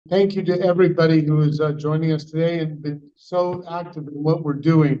Thank you to everybody who is joining us today and been so active in what we're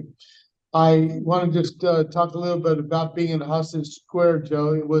doing. I want to just talk a little bit about being in Hostage Square,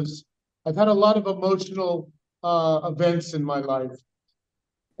 Joe. I've had a lot of emotional events in my life.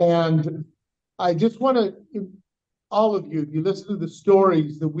 And I just want to, all of you, if you listen to the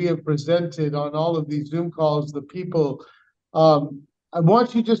stories that we have presented on all of these Zoom calls, the people, I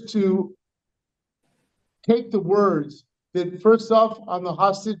want you just to take the words that first off on the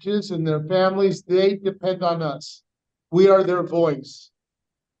hostages and their families, they depend on us. We are their voice.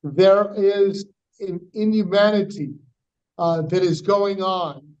 There is an inhumanity that is going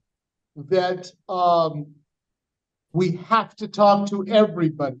on that we have to talk to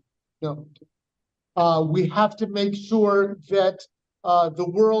everybody. We have to make sure that the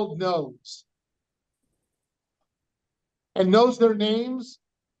world knows and knows their names,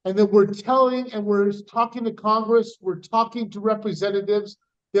 and that we're telling and we're talking to Congress, we're talking to representatives,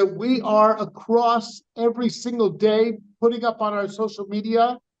 that we are across every single day putting up on our social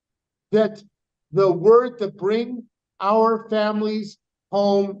media that the word to bring our families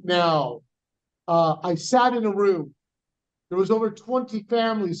home now. I sat in a room. There was over 20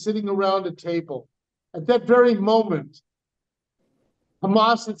 families sitting around a table. At that very moment,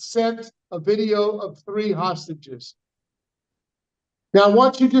 Hamas had sent a video of 3 hostages. Now, I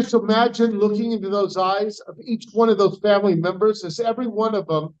want you to just imagine looking into those eyes of each one of those family members, as every one of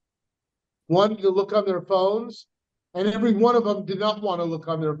them wanted to look on their phones, and every one of them did not want to look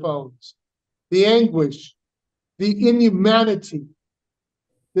on their phones. The anguish, the inhumanity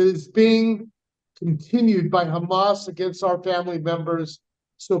that is being continued by Hamas against our family members.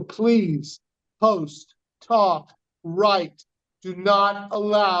 So please post, talk, write. Do not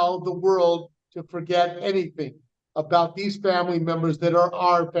allow the world to forget anything about these family members that are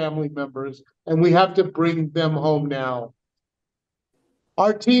our family members, and we have to bring them home now.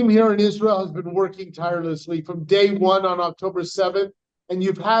 Our team here in Israel has been working tirelessly from day one on October 7th, and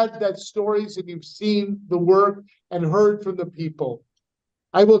you've had that stories and you've seen the work and heard from the people.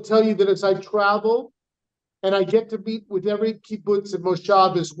 I will tell you that as I travel and I get to meet with every kibbutz and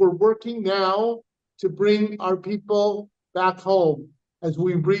moshav, as we're working now to bring our people back home as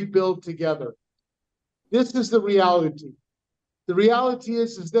we rebuild together. This is the reality. The reality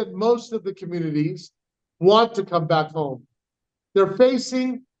is that most of the communities want to come back home. They're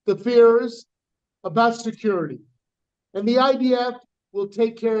facing the fears about security. And the IDF will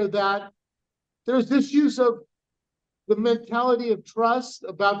take care of that. There's issues of the mentality of trust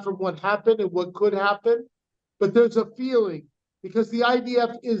about from what happened and what could happen. But there's a feeling, because the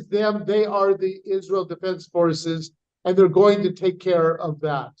IDF is them, they are the Israel Defense Forces, and they're going to take care of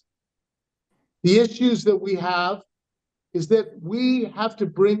that. The issues that we have is that we have to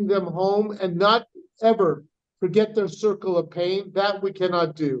bring them home and not ever forget their circle of pain. That we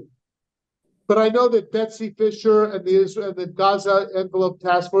cannot do. But I know that Betsy Fisher and the Gaza Envelope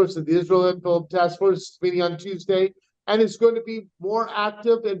Task Force and the Israel Envelope Task Force is meeting on Tuesday, and is going to be more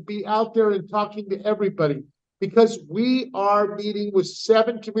active and be out there and talking to everybody, because we are meeting with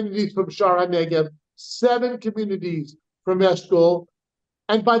 7 communities from Sha'ar HaNegev, 7 communities from Eshkol.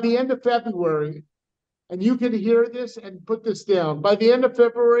 And by the end of February, and you can hear this and put this down, by the end of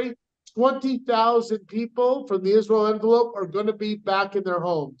February, 20,000 people from the Israel Envelope are going to be back in their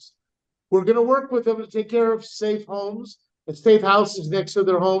homes. We're going to work with them to take care of safe homes and safe houses next to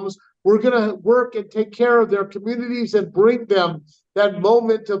their homes. We're going to work and take care of their communities and bring them that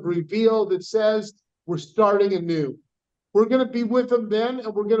moment of reveal that says we're starting anew. We're going to be with them then,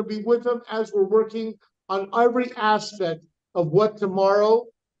 and we're going to be with them as we're working on every aspect of what tomorrow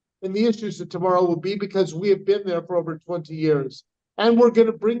and the issues that tomorrow will be, because we have been there for over 20 years. And we're going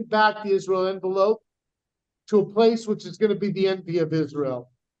to bring back the Israel Envelope to a place which is going to be the envy of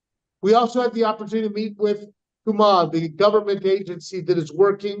Israel. We also had the opportunity to meet with Kumah, the government agency that is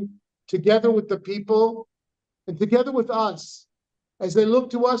working together with the people and together with us as they look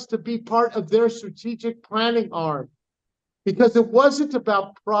to us to be part of their strategic planning arm. Because it wasn't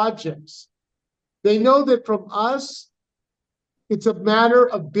about projects. They know that from us, it's a matter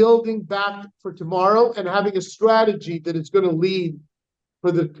of building back for tomorrow and having a strategy that is going to lead for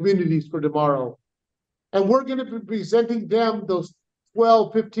the communities for tomorrow. And we're going to be presenting them those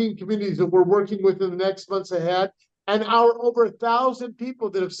 12, 15 communities that we're working with in the next months ahead. And our over 1,000 people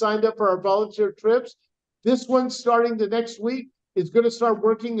that have signed up for our volunteer trips, this one starting the next week is going to start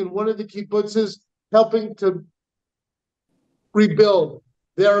working in one of the kibbutzes, helping to rebuild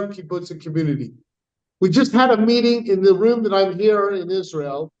their kibbutz and community. We just had a meeting in the room that I'm here in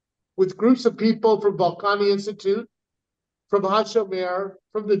Israel with groups of people from Balkani Institute, from HaShomer,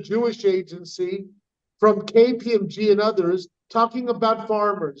 from the Jewish Agency, from KPMG and others, talking about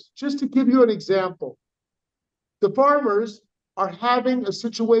farmers. Just to give you an example, the farmers are having a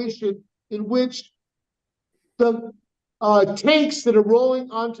situation in which the tanks that are rolling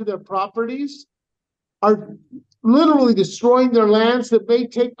onto their properties are literally destroying their lands that may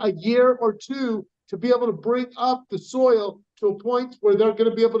take a year or two to be able to bring up the soil to a point where they're going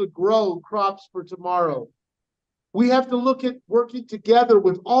to be able to grow crops for tomorrow. We have to look at working together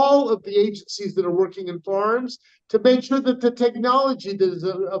with all of the agencies that are working in farms to make sure that the technology that is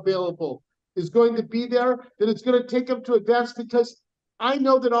available is going to be there, that it's going to take them to advance, because I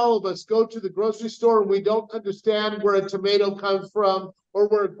know that all of us go to the grocery store and we don't understand where a tomato comes from or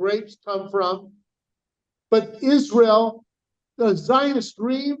where grapes come from. But Israel, the Zionist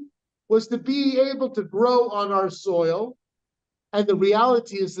dream, was to be able to grow on our soil. And the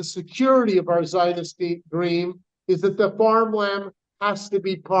reality is the security of our Zionist dream is that the farmland has to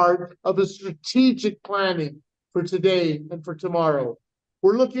be part of a strategic planning for today and for tomorrow.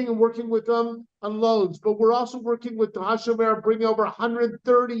 We're looking and working with them on loans, but we're also working with the Hashomer, bringing over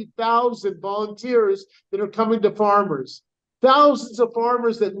 130,000 volunteers that are coming to farmers. Thousands of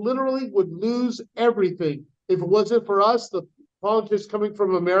farmers that literally would lose everything if it wasn't for us, the volunteers coming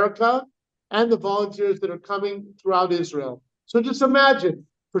from America and the volunteers that are coming throughout Israel. So just imagine,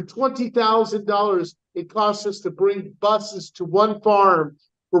 for $20,000, it costs us to bring buses to one farm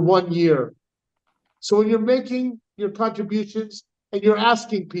for 1 year. So when you're making your contributions and you're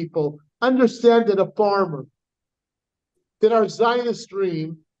asking people, understand that a farmer, that our Zionist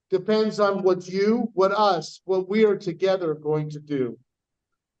dream depends on what you, what us, what we are together going to do.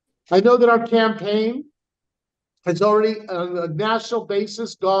 I know that our campaign has already, on a national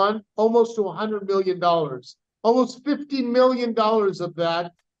basis, gone almost to $100 million. Almost $50 million of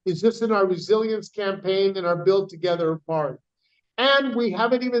that is just in our resilience campaign and our Build Together part. And we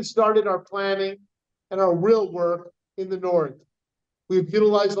haven't even started our planning and our real work in the north. We've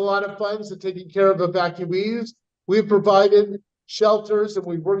utilized a lot of funds in taking care of evacuees. We've provided shelters, and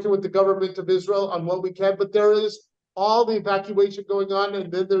we're working with the government of Israel on what we can, but there is all the evacuation going on,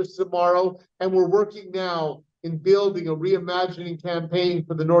 and then there's tomorrow, and we're working now in building a reimagining campaign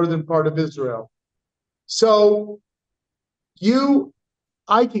for the northern part of Israel. So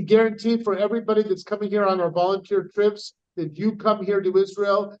I can guarantee for everybody that's coming here on our volunteer trips, that you come here to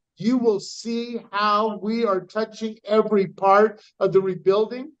Israel, you will see how we are touching every part of the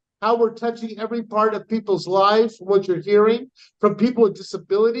rebuilding, how we're touching every part of people's lives, what you're hearing from people with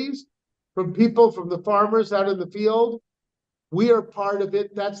disabilities, from people, from the farmers out in the field. We are part of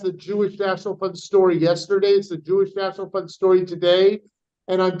it. That's the Jewish National Fund story yesterday. It's the Jewish National Fund story today.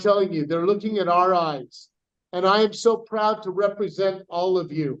 And I'm telling you, they're looking at our eyes. And I am so proud to represent all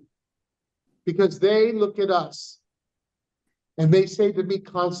of you, because they look at us and they say to me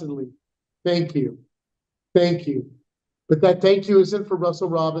constantly, thank you, thank you. But that thank you isn't for Russell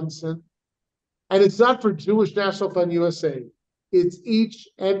Robinson, and it's not for Jewish National Fund USA. It's each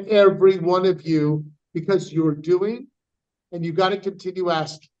and every one of you, because you're doing, and you got to continue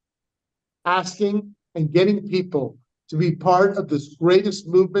asking and getting people to be part of this greatest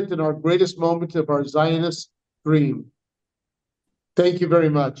movement and our greatest moment of our Zionist dream. Thank you very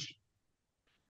much.